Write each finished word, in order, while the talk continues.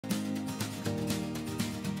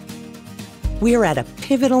we're at a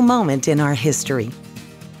pivotal moment in our history.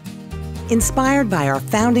 Inspired by our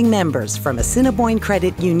founding members from Assiniboine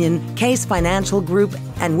Credit Union, Caisse Financial Group,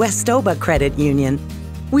 and Westoba Credit Union,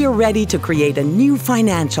 we are ready to create a new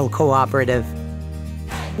financial cooperative.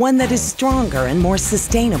 One that is stronger and more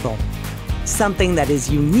sustainable. Something that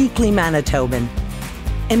is uniquely Manitoban.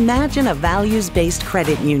 Imagine a values-based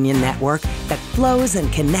credit union network that flows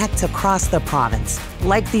and connects across the province,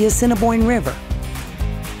 like the Assiniboine River.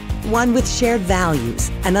 One with shared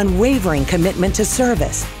values, an unwavering commitment to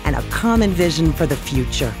service, and a common vision for the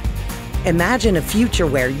future. Imagine a future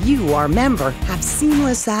where you, our member, have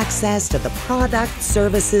seamless access to the products,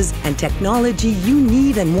 services, and technology you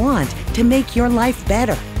need and want to make your life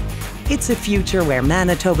better. It's a future where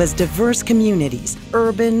Manitoba's diverse communities,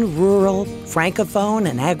 urban, rural, francophone,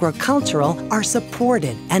 and agricultural, are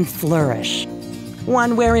supported and flourish.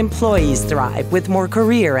 One where employees thrive with more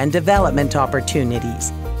career and development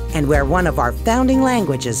opportunities, and where one of our founding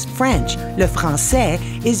languages, French, le français,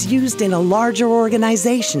 is used in a larger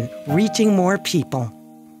organization, reaching more people.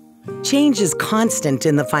 Change is constant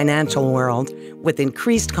in the financial world. With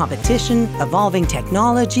increased competition, evolving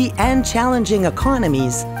technology, and challenging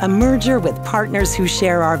economies, a merger with partners who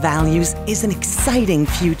share our values is an exciting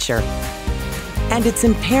future. And it's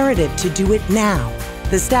imperative to do it now.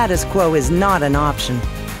 The status quo is not an option.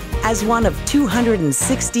 As one of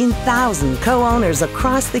 216,000 co-owners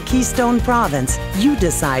across the Keystone Province, you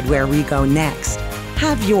decide where we go next.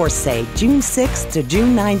 Have your say June 6th to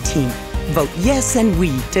June 19th. Vote yes and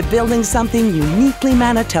we to building something uniquely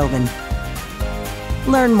Manitoban.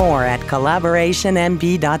 Learn more at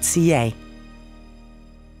collaborationmb.ca.